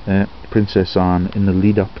Princess Anne in the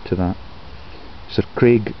lead up to that. Sir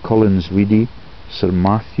Craig Collins Reedy, Sir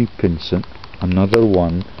Matthew Pinsent, another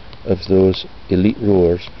one of those elite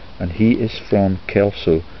rowers, and he is from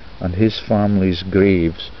Kelso, and his family's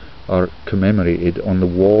graves are commemorated on the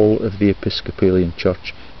wall of the Episcopalian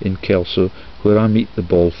Church in Kelso, where I meet the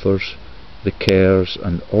Balfours, the Kerrs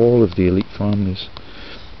and all of the elite families.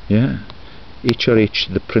 Yeah,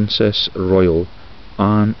 HRH the Princess Royal,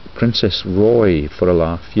 and Princess Roy for a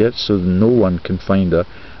laugh, yet so no one can find her,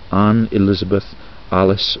 Anne Elizabeth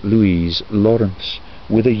Alice Louise Lawrence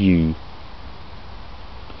with a U.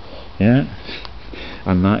 Yeah,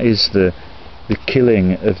 and that is the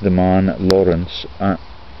killing of the man Lawrence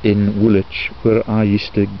in Woolwich, where I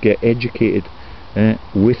used to get educated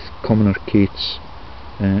with Commoner Kate's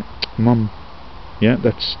mum. Yeah,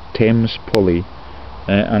 that's Thames Polly.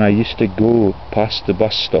 And I used to go past the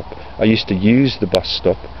bus stop. I used to use the bus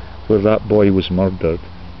stop where that boy was murdered,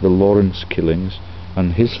 the Lawrence killings,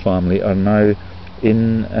 and his family are now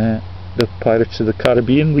in the Pirates of the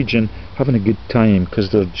Caribbean region having a good time,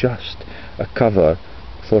 because they're just a cover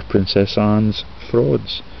for Princess Anne's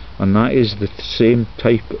frauds. And that is the same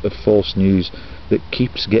type of false news that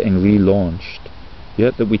keeps getting relaunched,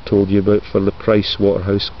 yet that we told you about for the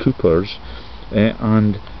PricewaterhouseCoopers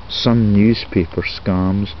and some newspaper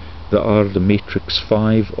scams that are the Matrix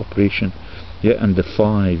 5 operation. And the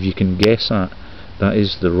 5 you can guess at, that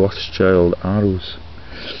is the Rothschild arrows.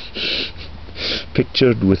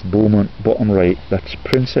 Pictured with Beaumont bottom right, that's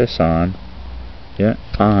Princess Anne,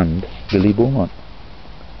 and Billy Beaumont.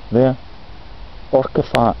 There. Orca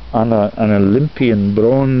fat and an Olympian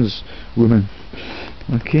bronze woman.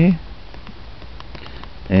 Okay.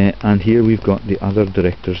 And here we've got the other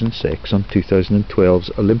directors and sex on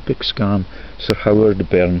 2012's Olympic scam. Sir Howard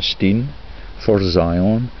Bernstein for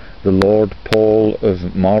Zion, the Lord Paul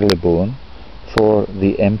of Marylebone for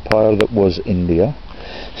the empire that was India,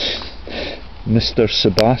 Mr.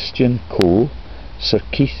 Sebastian Coe, Sir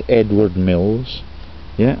Keith Edward Mills,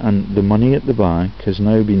 and the money at the bank has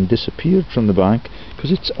now been disappeared from the bank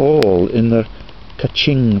because it's all in their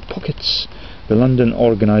ka-ching pockets. The London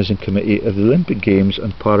Organising Committee of the Olympic Games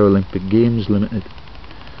and Paralympic Games Limited.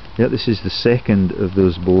 This is the second of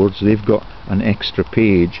those boards. They've got an extra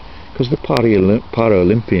page because the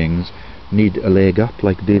Paralympians need a leg up,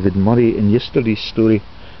 like David Murray in yesterday's story.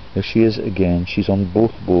 There she is again. She's on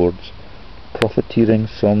both boards, profiteering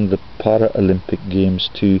from the Paralympic Games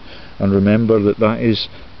too. And remember that is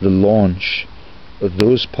the launch of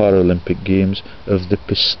those Paralympic Games of the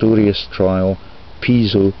Pistorius trial,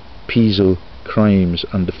 Piso crimes,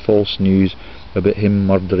 and the false news about him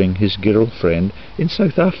murdering his girlfriend in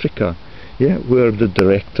South Africa, where the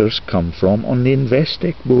directors come from on the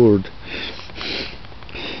Investec board.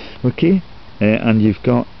 Okay, and you've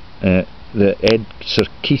got Sir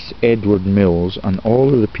Keith Edward Mills and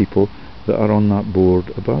all of the people that are on that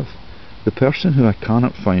board above. The person who I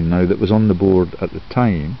cannot find now that was on the board at the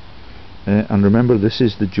time, and remember this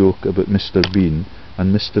is the joke about Mr. Bean,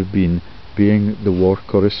 and Mr. Bean being the war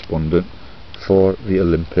correspondent for the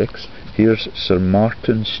Olympics. Here's Sir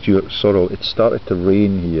Martin Stewart Sorrell. It started to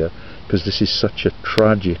rain here because this is such a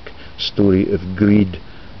tragic story of greed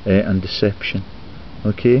and deception.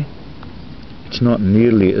 Okay? It's not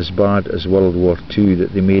nearly as bad as World War II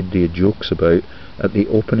that they made the jokes about at the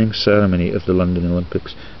opening ceremony of the London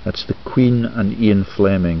Olympics. That's the Queen and Ian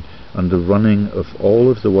Fleming and the running of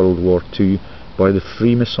all of the World War II by the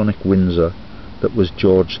Freemasonic Windsor that was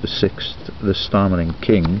George VI, the stammering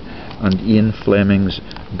king, and Ian Fleming's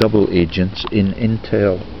double agents in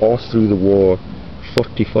intel all through the war.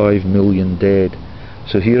 45 million dead.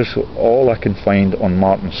 So here's all I can find on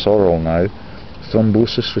Martin Sorrell now.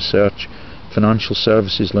 Thrombosis Research, Financial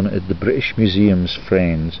Services Limited, the British Museum's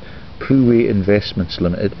friends, Prouet Investments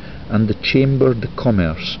Limited, and the Chambre de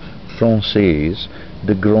Commerce Française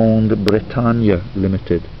de Grande Bretagne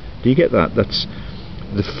Limited. Do you get that? That's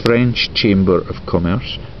the French Chamber of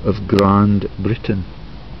Commerce of Great Britain.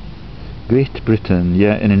 Great Britain,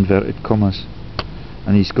 in inverted commas.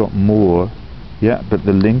 And he's got more, but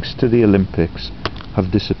the links to the Olympics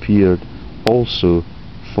have disappeared. Also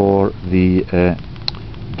for the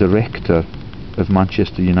director of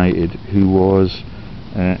Manchester United, who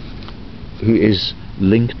is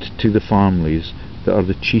linked to the families that are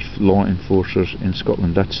the chief law enforcers in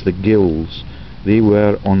Scotland. That's the Gills. They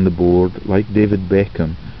were on the board like David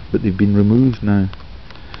Beckham, but they've been removed now.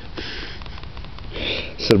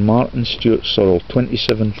 Sir Martin Stewart Sorrell,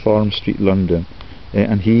 27 Farm Street, London,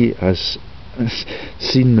 and he has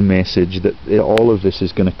seen the message that all of this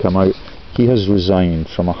is going to come out. He has resigned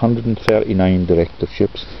from 139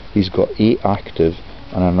 directorships. He's got 8 active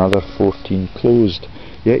and another 14 closed.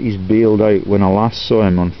 He's bailed out. When I last saw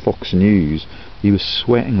him on Fox News, he was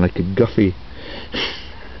sweating like a guffey.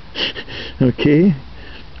 Okay,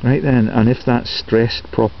 right then, and if that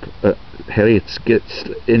stressed prop at Heriots gets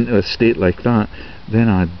into a state like that, then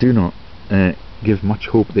I do not give much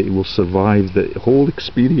hope that he will survive the whole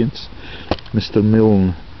experience. Mr.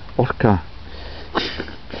 Milne, Orca,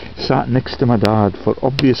 sat next to my dad for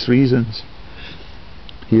obvious reasons.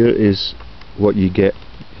 Here is what you get.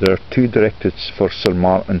 There are 2 directorates for Sir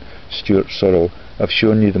Martin Stewart Sorrell. I've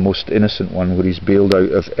shown you the most innocent one where he's bailed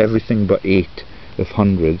out of everything but 8 of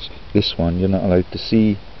hundreds. This one you're not allowed to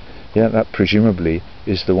see. That presumably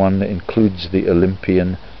is the one that includes the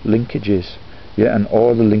Olympian linkages. And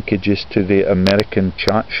all the linkages to the American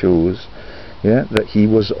chat shows that he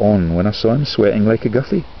was on when I saw him sweating like a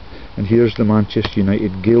guffey. And here's the Manchester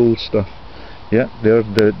United Guild stuff. They're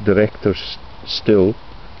the directors still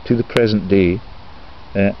to the present day,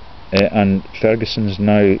 and Ferguson's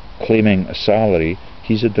now claiming a salary.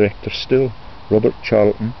 He's a director still. Robert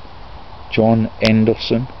Charlton, John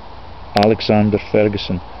Endelson, Alexander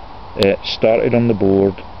Ferguson, started on the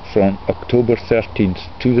board from October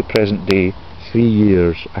 13th to the present day, 3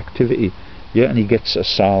 years activity. Yeah, and he gets a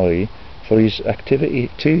salary for his activity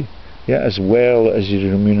too, yeah, as well as his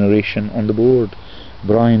remuneration on the board.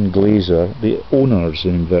 Brian Glazer, the owners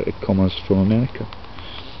in inverted commas from America.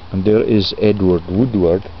 And there is Edward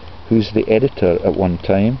Woodward, who's the editor at one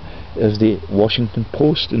time of the Washington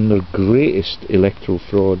Post in their greatest electoral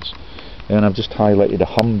frauds. And I've just highlighted a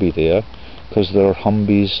Humvee there, because there are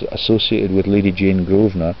Humvees associated with Lady Jane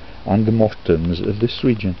Grosvenor and the Mortons of this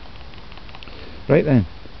region. Right then,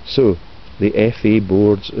 so the FA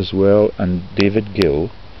boards as well, and David Gill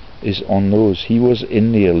is on those. He was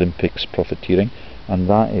in the Olympics profiteering, and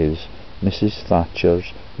that is Mrs.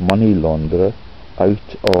 Thatcher's money launderer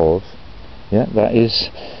out of, yeah, that is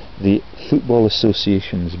the Football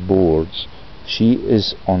Association's boards. She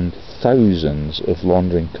is on thousands of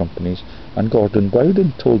laundering companies, and Gordon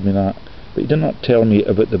Bowden told me that, but he did not tell me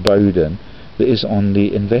about the Bowden that is on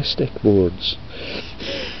the Investec boards.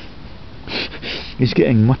 He's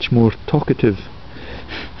getting much more talkative.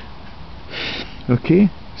 Okay,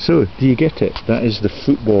 so do you get it? That is the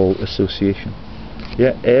Football Association.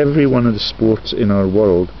 Yeah, every one of the sports in our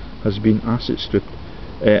world has been asset stripped,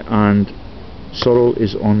 and Sorrell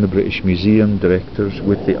is on the British Museum directors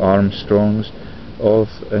with the Armstrongs of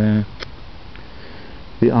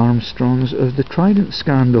the Trident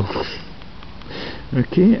scandal.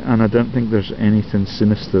 Okay, and I don't think there's anything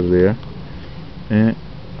sinister there.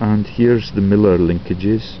 And here's the Miller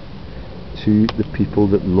linkages to the people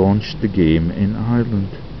that launched the game in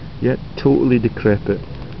Ireland. Yet totally decrepit,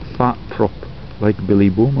 fat prop like Billy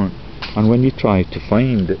Beaumont. And when you try to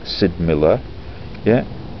find Sid Miller, yeah,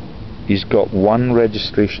 he's got one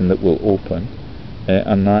registration that will open,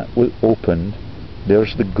 and that will open.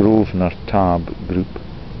 There's the Grosvenor Tab group.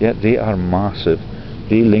 Yeah, they are massive.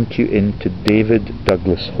 They link you into David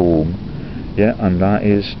Douglas Home. Yeah, and that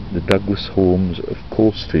is the Douglas Homes of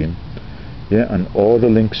Coldstream. Yeah, and all the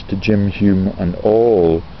links to Jim Hume and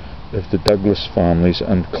all of the Douglas families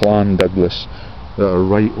and Clan Douglas that are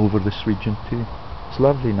right over this region too. It's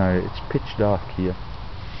lovely now, it's pitch dark here.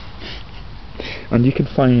 And you can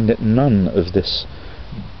find none of this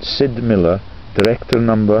Sid Miller director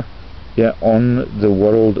number, yeah, on the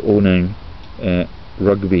world owning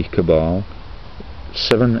rugby cabal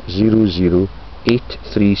 700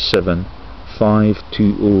 837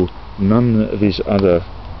 520. None of his other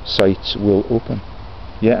sites will open.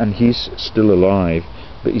 Yeah, and he's still alive,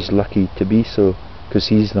 but he's lucky to be so, because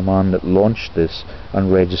he's the man that launched this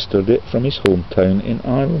and registered it from his hometown in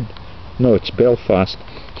Ireland. No, it's Belfast.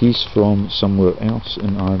 He's from somewhere else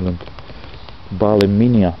in Ireland.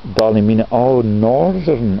 Ballymena, oh,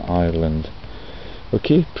 Northern Ireland.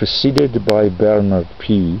 Okay, preceded by Bernard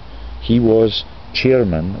P. He was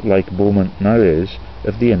chairman, like Beaumont now is,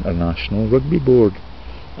 of the International Rugby Board,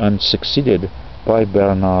 and succeeded by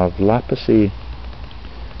Bernard Lapissy.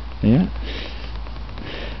 Yeah.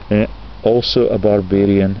 Also a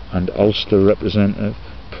Barbarian and Ulster representative,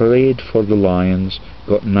 played for the Lions,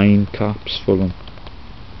 got 9 caps for them.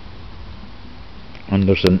 And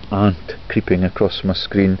there's an ant creeping across my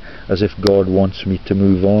screen as if God wants me to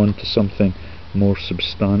move on to something more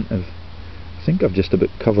substantive. I think I've just about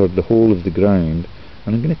covered the whole of the ground,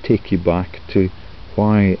 and I'm going to take you back to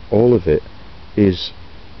why all of it is,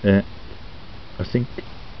 I think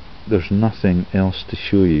there's nothing else to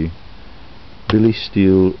show you. Billy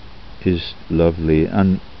Steele is lovely,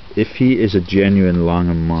 and if he is a genuine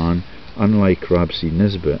Langham man, unlike Rabsy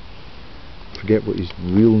Nisbet, I forget what his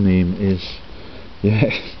real name is,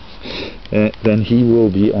 yeah, then he will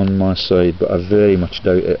be on my side, but I very much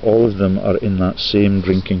doubt it. All of them are in that same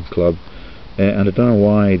drinking club, and I don't know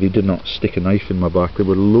why they did not stick a knife in my back. There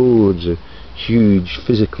were loads of huge,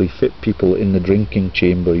 physically fit people in the drinking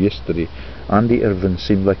chamber yesterday. Andy Irvine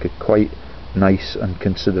seemed like a quite nice and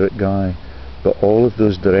considerate guy, but all of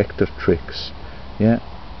those director tricks, yeah,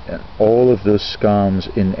 all of those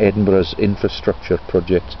scams in Edinburgh's infrastructure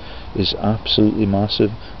projects is absolutely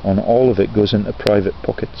massive, and all of it goes into private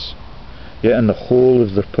pockets. Yeah, and the whole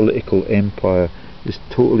of their political empire is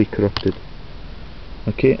totally corrupted.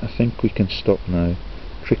 Okay, I think we can stop now.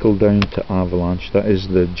 Trickle down to Avalanche. That is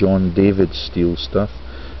the John David Steele stuff,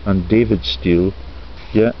 and David Steele,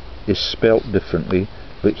 yeah, is spelt differently,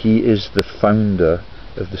 but he is the founder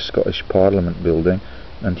of the Scottish Parliament building,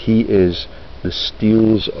 and he is the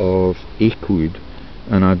Steeles of Aikwood,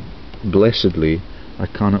 and blessedly I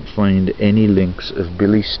cannot find any links of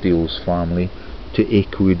Billy Steele's family to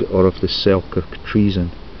Aikwood or of the Selkirk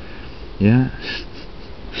treason. Yeah.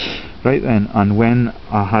 Right then, and when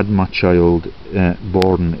I had my child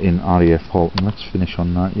born in RAF Halton, let's finish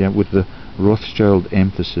on that, yeah, with the Rothschild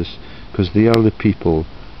emphasis, because they are the people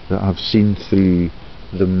that have seen through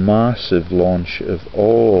the massive launch of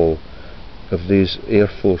all of these air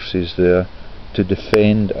forces there to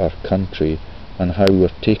defend our country, and how we're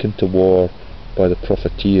taken to war by the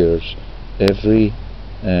profiteers every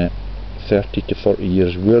 30 to 40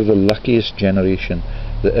 years. We're the luckiest generation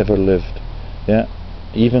that ever lived, yeah,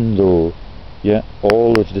 even though, yeah,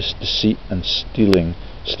 all of this deceit and stealing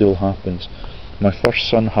still happens. My first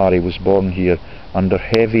son Harry was born here under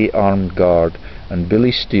heavy armed guard, and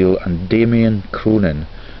Billy Steele and Damien Cronin,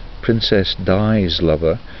 Princess Di's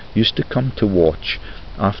lover, used to come to watch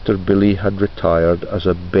after Billy had retired as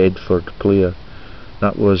a Bedford player.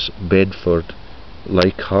 That was Bedford,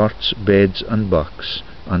 like Hearts, Beds and Bucks,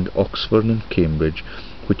 and Oxford and Cambridge,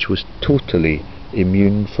 which was totally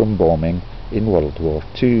immune from bombing in World War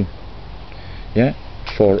II, yeah,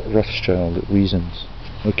 for Rothschild reasons.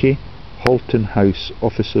 Okay, Halton House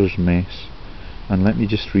Officers' Mess, and let me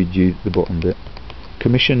just read you the bottom bit.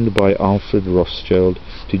 Commissioned by Alfred Rothschild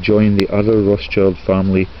to join the other Rothschild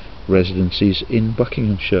family residencies in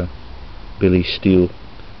Buckinghamshire. Billy Steele,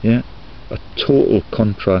 yeah, a total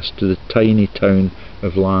contrast to the tiny town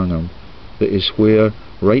of Langham, that is where,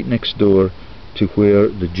 right next door to where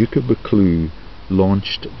the Duke of Buccleuch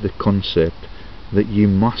launched the concept that you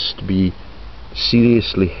must be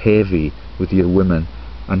seriously heavy with your women,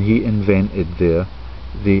 and he invented there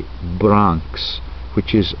the branx,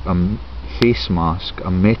 which is a face mask,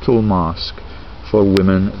 a metal mask for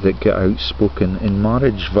women that get outspoken in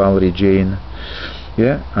marriage, Valerie Jane,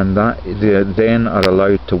 yeah, and that they then are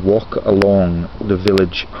allowed to walk along the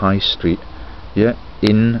village high street, yeah,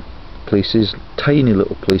 in places, tiny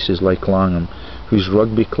little places like Langham, whose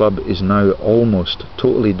rugby club is now almost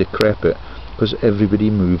totally decrepit because everybody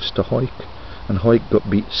moves to Hawick, and Hawick got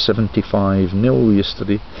beat 75-0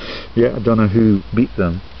 yesterday. Yeah, I don't know who beat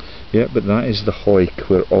them, yeah, but that is the Hawick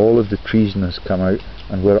where all of the treason has come out,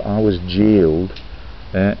 and where I was jailed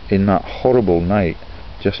in that horrible night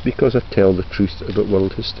just because I tell the truth about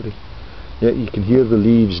world history. Yeah, you can hear the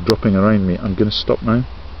leaves dropping around me. I'm going to stop now.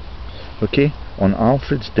 Okay, on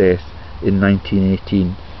Alfred's death in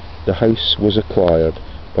 1918, the house was acquired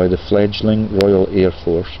by the fledgling Royal Air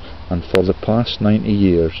Force, and for the past 90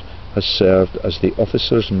 years has served as the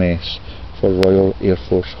officers' mess for Royal Air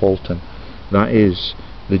Force Halton. That is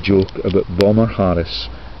the joke about Bomber Harris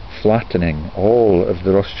flattening all of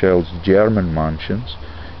the Rothschilds' German mansions,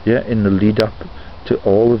 yeah, in the lead up to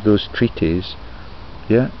all of those treaties,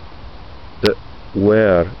 yeah, that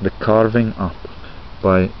were the carving up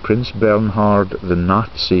by Prince Bernhard the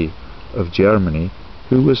Nazi of Germany,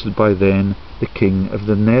 who was by then the King of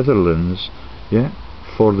the Netherlands, yeah,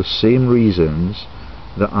 for the same reasons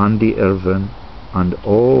that Andy Irvine and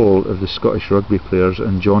all of the Scottish rugby players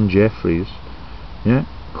and John Jeffries, yeah,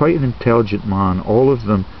 quite an intelligent man, all of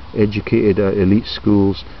them educated at elite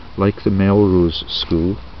schools like the Melrose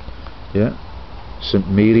School, yeah, St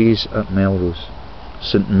Mary's at Melrose,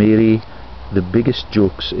 St Mary, the biggest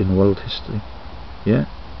jokes in world history, yeah,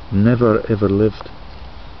 never ever lived.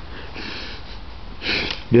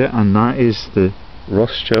 Yeah, and that is the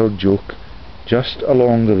Rothschild joke just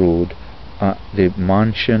along the road at the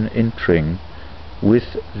mansion in Tring,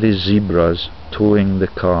 with the zebras towing the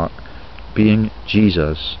cart, being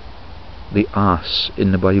Jesus, the ass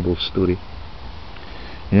in the Bible story.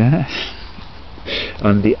 Yeah,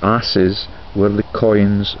 and the asses were the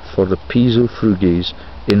coins for the Piso Fruges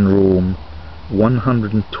in Rome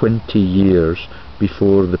 120 years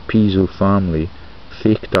before the Piso family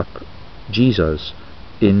faked up Jesus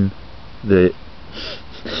in the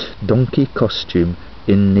donkey costume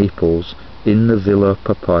in Naples in the Villa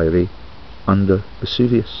Papyri under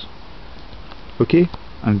Vesuvius. Okay,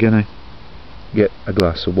 I'm gonna get a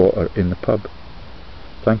glass of water in the pub.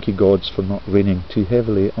 Thank you gods for not raining too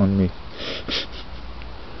heavily on me.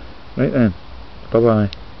 Right then, bye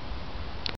bye.